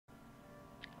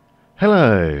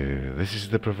Hello, this is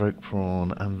the Provoked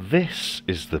Prawn, and this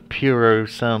is the Puro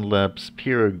Sound Labs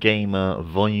PuroGamer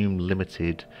Volume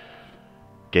Limited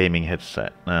Gaming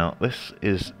Headset. Now, this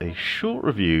is a short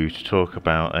review to talk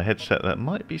about a headset that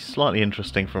might be slightly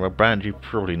interesting from a brand you've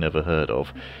probably never heard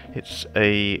of. It's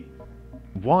a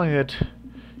wired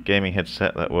gaming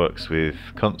headset that works with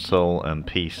console and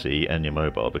PC and your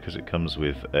mobile, because it comes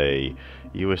with a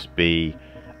USB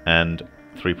and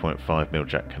 3.5mm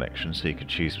jack connection, so you can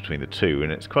choose between the two,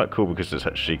 and it's quite cool because it's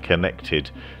actually connected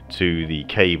to the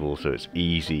cable, so it's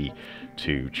easy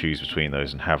to choose between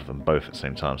those and have them both at the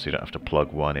same time, so you don't have to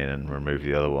plug one in and remove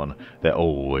the other one. They're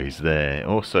always there. It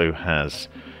also has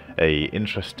a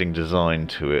interesting design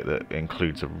to it that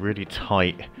includes a really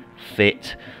tight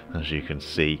fit, as you can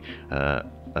see,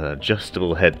 an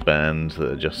adjustable headband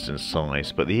that adjusts in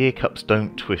size, but the ear cups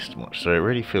don't twist much, so it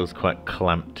really feels quite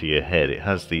clamped to your head. It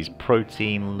has these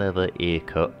protein leather ear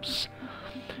cups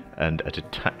and a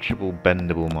detachable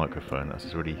bendable microphone. That's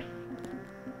this really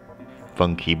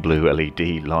funky blue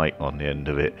LED light on the end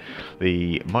of it.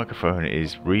 The microphone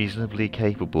is reasonably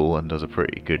capable and does a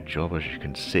pretty good job, as you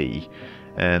can see,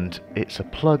 and it's a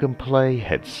plug and play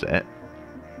headset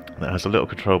that has a little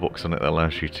control box on it that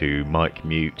allows you to mic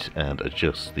mute and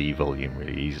adjust the volume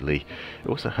really easily. It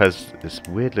also has this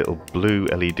weird little blue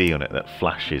LED on it that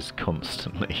flashes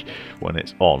constantly when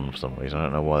it's on for some reason. I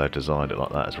don't know why they've designed it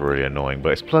like that, it's really annoying.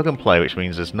 But it's plug and play, which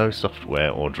means there's no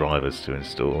software or drivers to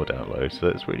install or download, so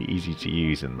it's really easy to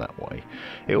use in that way.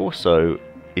 It also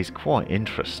is quite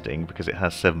interesting because it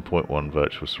has 7.1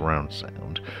 virtual surround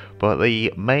sound, but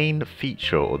the main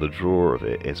feature or the draw of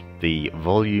it is the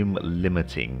volume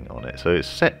limiting on it. So it's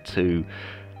set to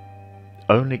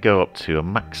only go up to a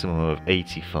maximum of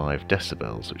 85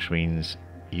 decibels, which means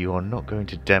you are not going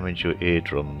to damage your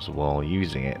eardrums while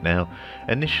using it. Now,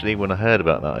 initially when I heard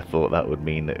about that, I thought that would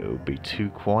mean that it would be too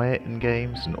quiet in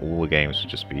games and all the games would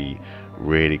just be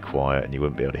really quiet and you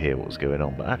wouldn't be able to hear what was going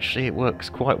on, but actually it works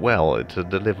quite well to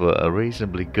deliver a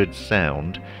reasonably good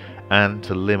sound and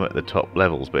to limit the top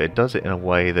levels, but it does it in a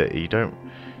way that you don't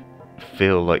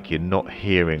feel like you're not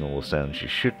hearing all the sounds you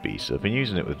should be. So I've been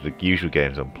using it with the usual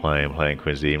games I'm playing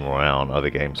Cuisine Royale and other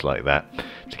games like that,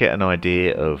 to get an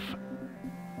idea of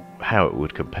how it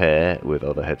would compare with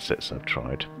other headsets I've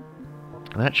tried.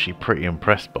 I'm actually pretty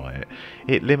impressed by it.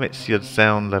 It limits your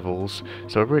sound levels,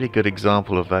 so a really good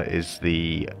example of that is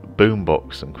the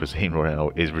boombox in Cuisine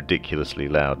Royale is ridiculously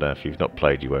loud. Now, if you've not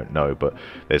played, you won't know, but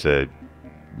there's a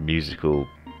musical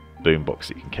boombox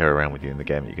that you can carry around with you in the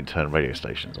game that you can turn radio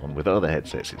stations on. With other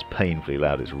headsets, it's painfully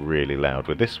loud, it's really loud.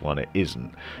 With this one, it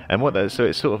isn't. And so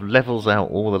it sort of levels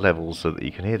out all the levels so that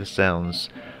you can hear the sounds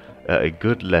at a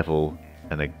good level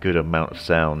and a good amount of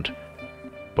sound,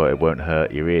 but it won't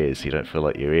hurt your ears, so you don't feel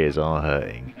like your ears are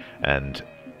hurting and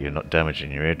you're not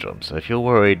damaging your eardrums. So if you're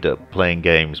worried that playing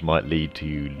games might lead to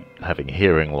you having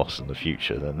hearing loss in the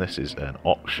future, then this is an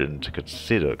option to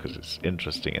consider because it's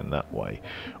interesting in that way.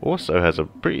 Also has a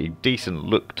pretty decent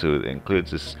look to it. It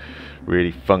includes this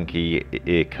really funky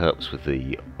ear cups with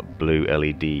the blue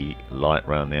LED light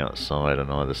around the outside on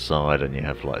either side, and you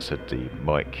have, like I said, the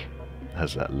mic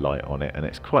has that light on it, and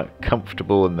it's quite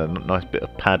comfortable and a nice bit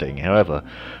of padding. However,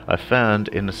 I found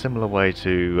in a similar way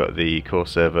to the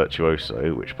Corsair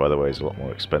Virtuoso, which by the way is a lot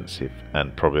more expensive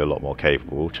and probably a lot more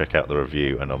capable, check out the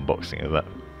review and unboxing of that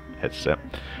headset,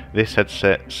 this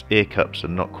headset's ear cups are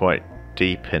not quite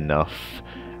deep enough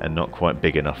and not quite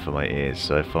big enough for my ears,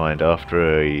 so I find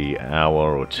after an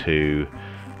hour or two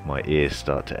my ears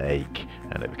start to ache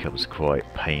and it becomes quite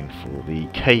painful. The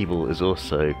cable is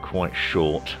also quite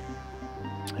short.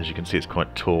 As you can see, it's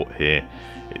quite taut here.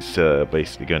 It's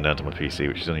basically going down to my PC,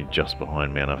 which is only just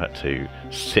behind me, and I've had to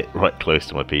sit right close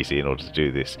to my PC in order to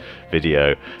do this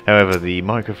video. However, the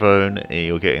microphone,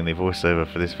 you're getting the voiceover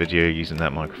for this video using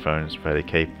that microphone. It's fairly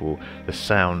capable. The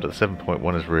sound at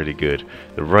 7.1 is really good.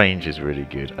 The range is really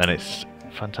good, and it's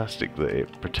fantastic that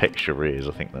it protects your ears.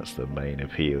 I think that's the main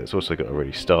appeal. It's also got a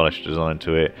really stylish design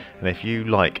to it, and if you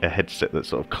like a headset that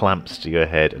sort of clamps to your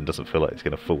head and doesn't feel like it's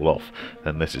going to fall off,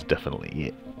 then this is definitely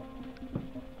it.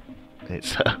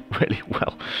 It's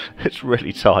it's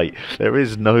really tight. There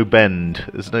is no bend.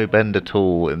 There's no bend at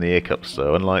all in the ear cups,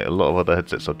 though, unlike a lot of other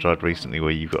headsets I've tried recently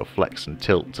where you've got to flex and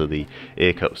tilt to the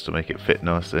ear cups to make it fit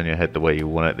nicer in your head the way you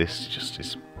want it. This just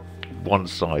is one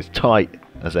size, tight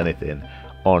as anything,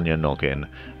 on your noggin,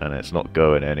 and it's not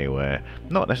going anywhere.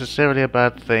 Not necessarily a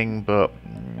bad thing, but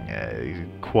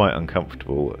quite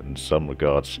uncomfortable in some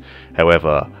regards.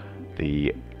 However,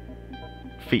 the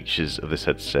features of this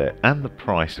headset and the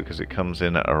price, because it comes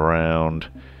in at around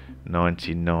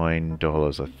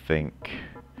 $99 I think,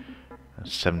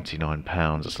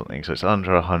 £79 or something, so it's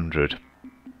under 100.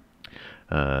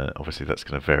 Obviously that's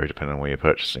going to vary depending on where you're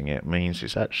purchasing it. It means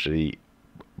it's actually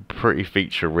pretty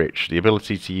feature rich. The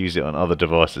ability to use it on other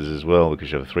devices as well,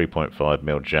 because you have a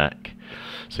 3.5mm jack,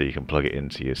 so you can plug it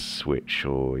into your Switch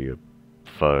or your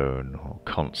phone or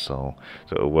console,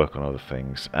 so it'll work on other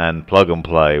things. And plug and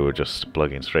play will just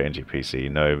plug in straight into your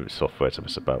PC, no software to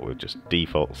mess about with, just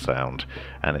default sound,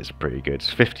 and it's pretty good.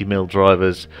 It's 50mm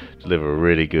drivers, deliver a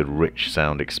really good rich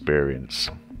sound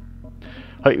experience.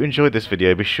 Hope you enjoyed this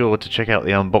video. Be sure to check out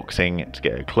the unboxing to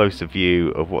get a closer view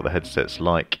of what the headset's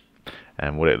like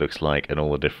and what it looks like, and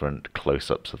all the different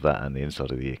close-ups of that and the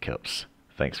inside of the ear cups.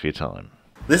 Thanks for your time.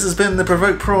 This has been the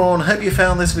Provoked Prawn. Hope you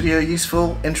found this video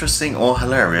useful, interesting or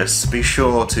hilarious. Be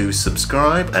sure to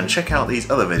subscribe and check out these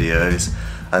other videos,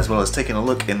 as well as taking a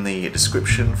look in the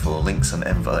description for links and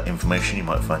information you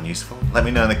might find useful. Let me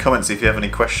know in the comments if you have any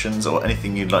questions or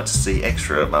anything you'd like to see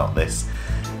extra about this,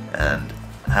 and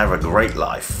have a great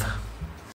life.